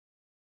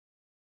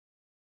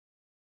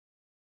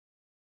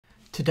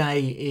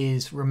Today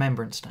is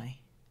Remembrance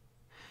Day.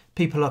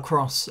 People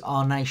across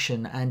our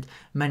nation and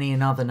many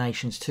in other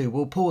nations too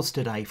will pause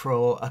today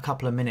for a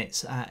couple of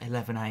minutes at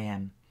 11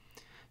 a.m.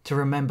 to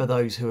remember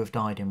those who have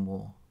died in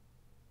war.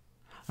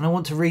 And I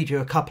want to read you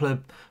a couple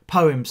of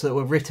poems that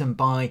were written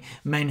by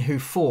men who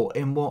fought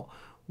in what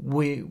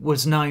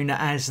was known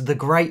as the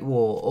Great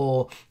War,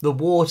 or the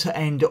war to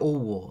end all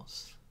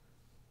wars.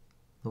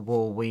 The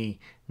war we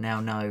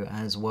now know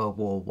as World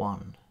War I.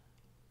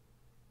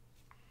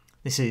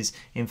 This is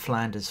In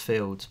Flanders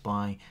Fields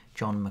by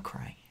John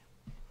McCrae.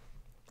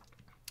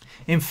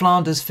 In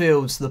Flanders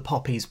fields the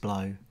poppies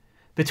blow,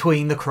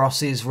 between the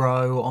crosses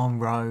row on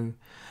row,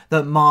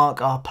 that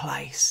mark our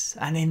place,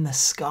 and in the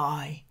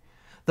sky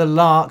the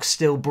larks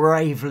still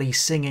bravely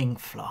singing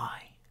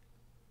fly,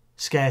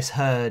 scarce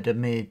heard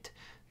amid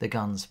the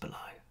guns below.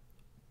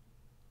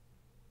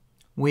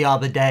 We are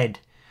the dead.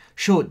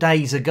 Short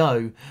days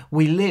ago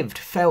we lived,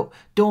 felt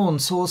dawn,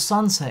 saw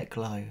sunset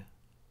glow,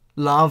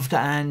 loved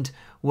and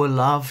were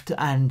loved,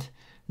 and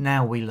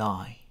now we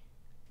lie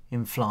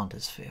in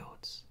Flanders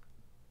fields.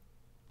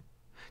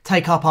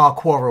 Take up our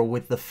quarrel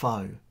with the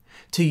foe.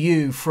 To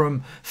you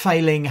from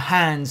failing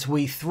hands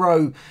we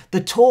throw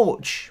the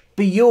torch,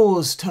 be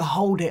yours to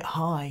hold it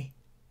high.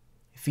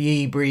 If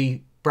ye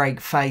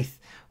break faith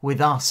with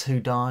us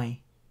who die,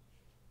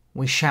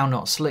 we shall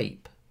not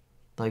sleep,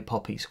 though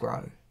poppies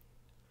grow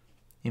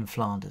in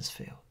Flanders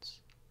fields.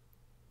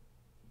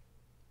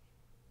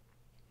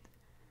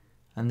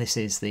 And this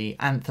is the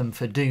Anthem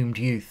for Doomed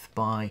Youth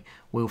by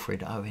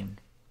Wilfred Owen.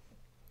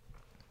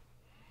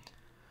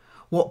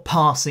 What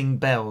passing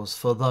bells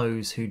for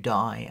those who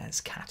die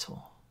as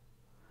cattle?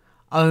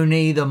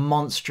 Only the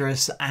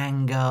monstrous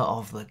anger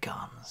of the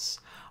guns,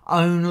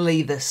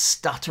 only the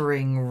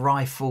stuttering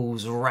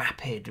rifles'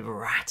 rapid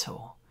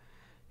rattle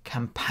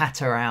can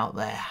patter out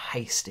their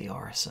hasty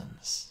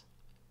orisons.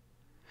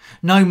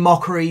 No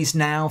mockeries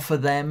now for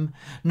them,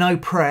 no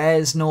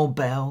prayers nor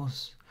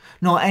bells,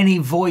 nor any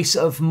voice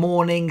of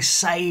mourning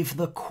save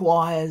the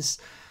choirs,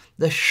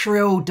 the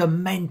shrill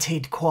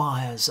demented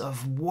choirs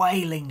of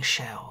wailing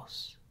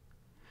shells,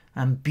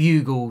 and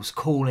bugles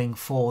calling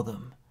for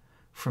them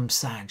from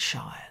sad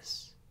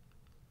shires.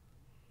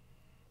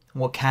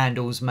 What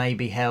candles may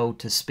be held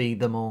to speed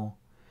them all,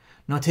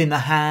 not in the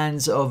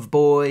hands of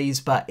boys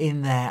but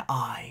in their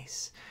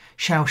eyes,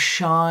 shall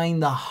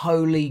shine the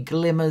holy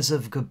glimmers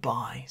of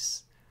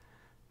goodbyes.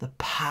 The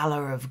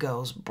pallor of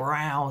girls'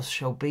 brows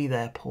shall be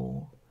their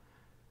pall,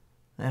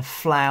 their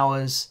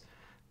flowers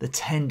the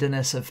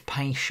tenderness of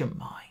patient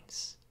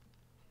minds,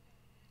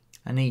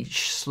 and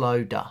each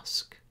slow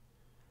dusk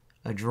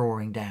a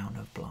drawing down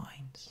of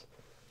blinds.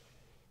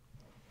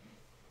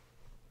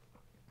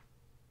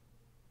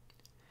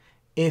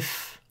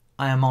 If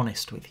I am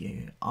honest with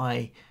you,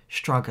 I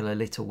struggle a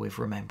little with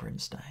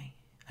Remembrance Day,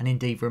 and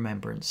indeed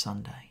Remembrance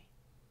Sunday.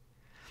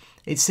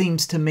 It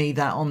seems to me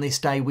that on this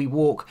day we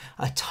walk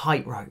a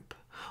tightrope.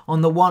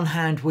 On the one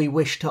hand, we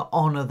wish to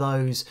honour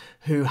those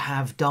who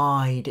have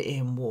died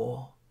in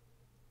war,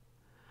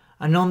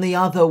 and on the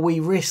other we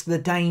risk the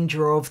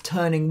danger of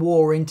turning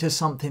war into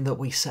something that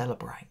we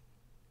celebrate.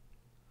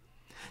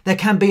 There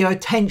can be a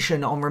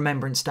tension on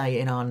Remembrance Day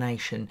in our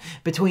nation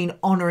between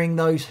honouring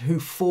those who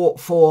fought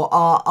for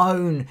our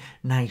own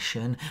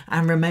nation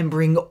and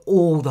remembering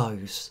all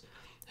those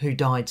who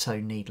died so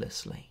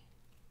needlessly.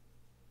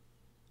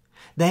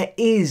 There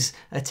is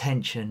a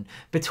tension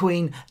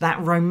between that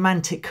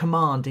romantic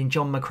command in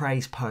John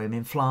McCrae's poem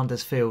In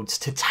Flanders Fields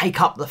to take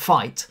up the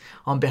fight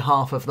on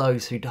behalf of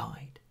those who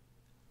died,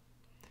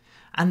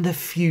 and the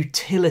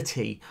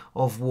futility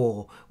of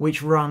war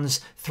which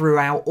runs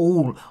throughout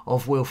all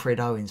of Wilfred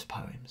Owen's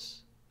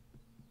poems.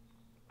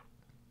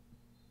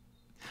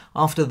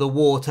 After the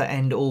war to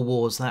end all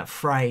wars, that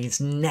phrase,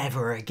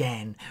 never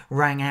again,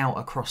 rang out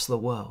across the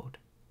world.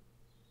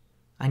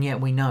 And yet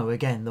we know,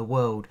 again, the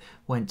world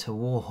went to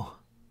war.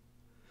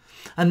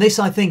 And this,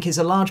 I think, is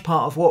a large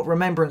part of what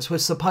Remembrance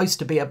was supposed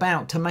to be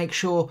about, to make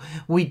sure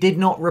we did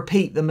not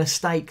repeat the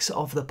mistakes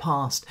of the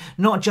past,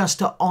 not just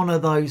to honour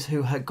those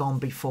who had gone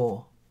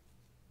before,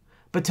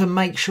 but to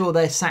make sure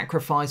their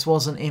sacrifice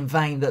wasn't in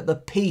vain, that the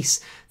peace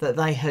that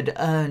they had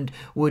earned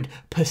would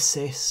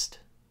persist.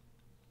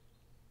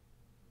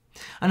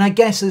 And I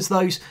guess as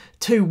those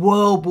two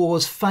world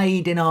wars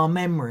fade in our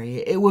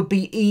memory, it would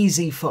be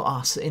easy for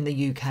us in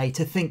the UK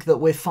to think that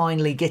we're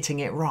finally getting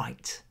it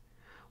right.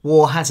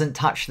 War hasn't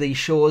touched these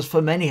shores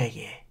for many a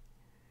year.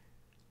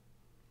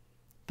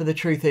 But the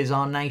truth is,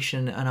 our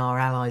nation and our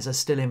allies are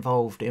still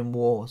involved in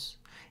wars,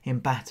 in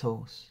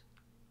battles.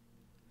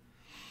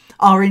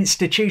 Our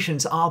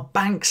institutions, our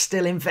banks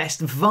still invest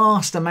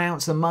vast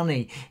amounts of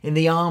money in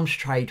the arms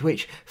trade,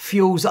 which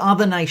fuels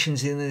other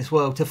nations in this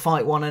world to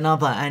fight one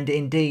another, and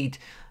indeed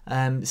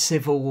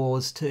civil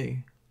wars too.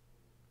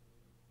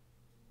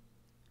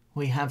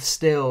 We have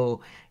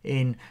still,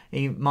 in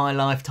my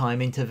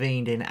lifetime,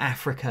 intervened in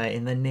Africa,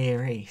 in the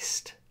Near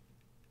East.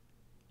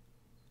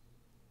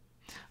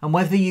 And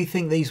whether you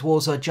think these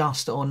wars are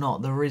just or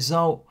not, the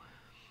result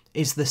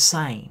is the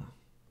same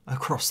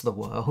across the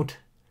world.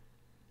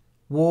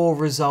 War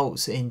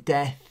results in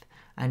death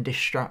and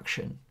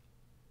destruction.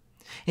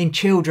 In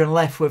children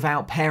left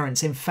without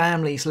parents, in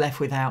families left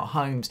without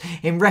homes,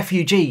 in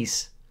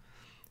refugees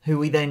who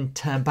we then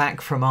turn back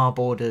from our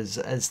borders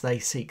as they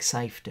seek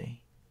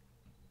safety.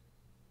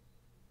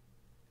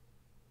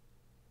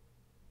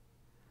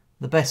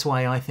 The best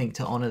way, I think,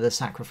 to honour the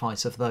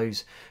sacrifice of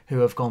those who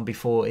have gone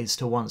before is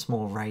to once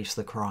more raise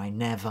the cry,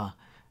 never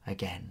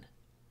again.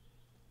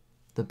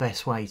 The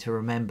best way to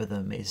remember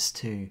them is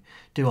to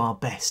do our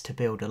best to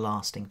build a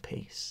lasting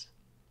peace.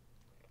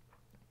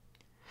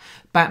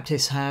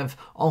 Baptists have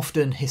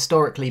often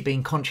historically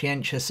been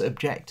conscientious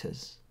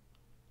objectors.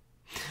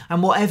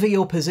 And whatever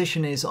your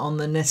position is on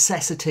the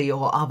necessity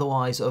or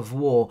otherwise of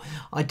war,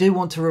 I do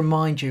want to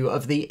remind you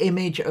of the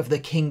image of the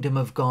kingdom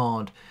of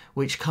God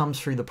which comes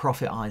through the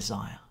prophet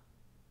Isaiah.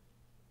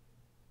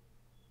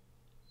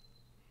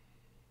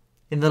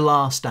 In the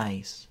last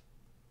days,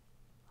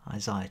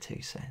 Isaiah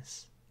 2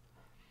 says,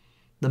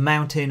 the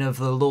mountain of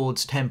the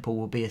Lord's temple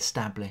will be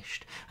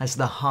established as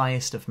the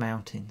highest of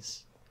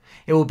mountains.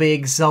 It will be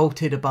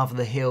exalted above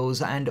the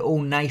hills, and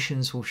all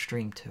nations will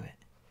stream to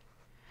it.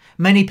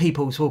 Many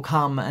peoples will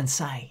come and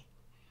say,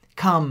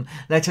 come,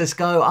 let us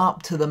go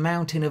up to the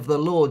mountain of the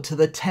Lord, to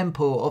the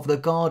temple of the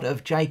God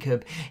of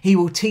Jacob. He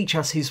will teach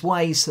us his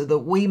ways so that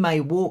we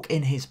may walk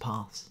in his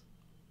paths.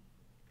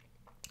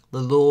 The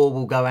law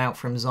will go out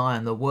from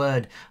Zion, the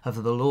word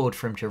of the Lord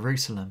from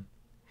Jerusalem.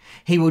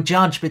 He will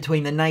judge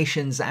between the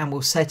nations and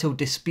will settle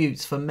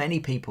disputes for many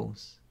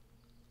peoples.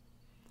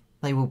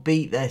 They will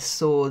beat their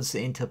swords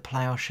into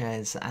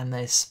plowshares and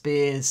their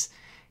spears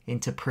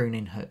into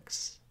pruning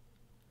hooks.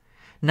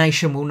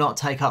 Nation will not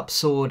take up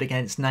sword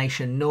against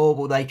nation, nor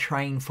will they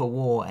train for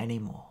war any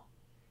more.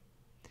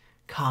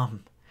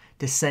 Come,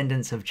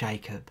 descendants of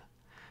Jacob,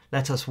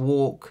 let us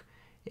walk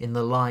in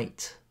the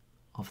light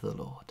of the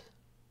Lord.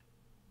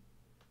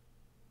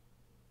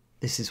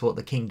 This is what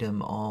the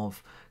kingdom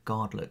of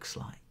God looks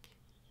like.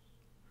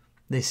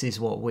 This is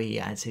what we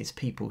as his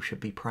people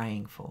should be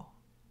praying for.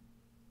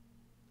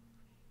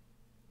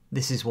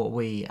 This is what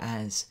we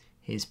as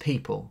his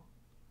people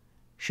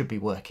should be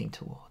working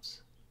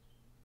towards.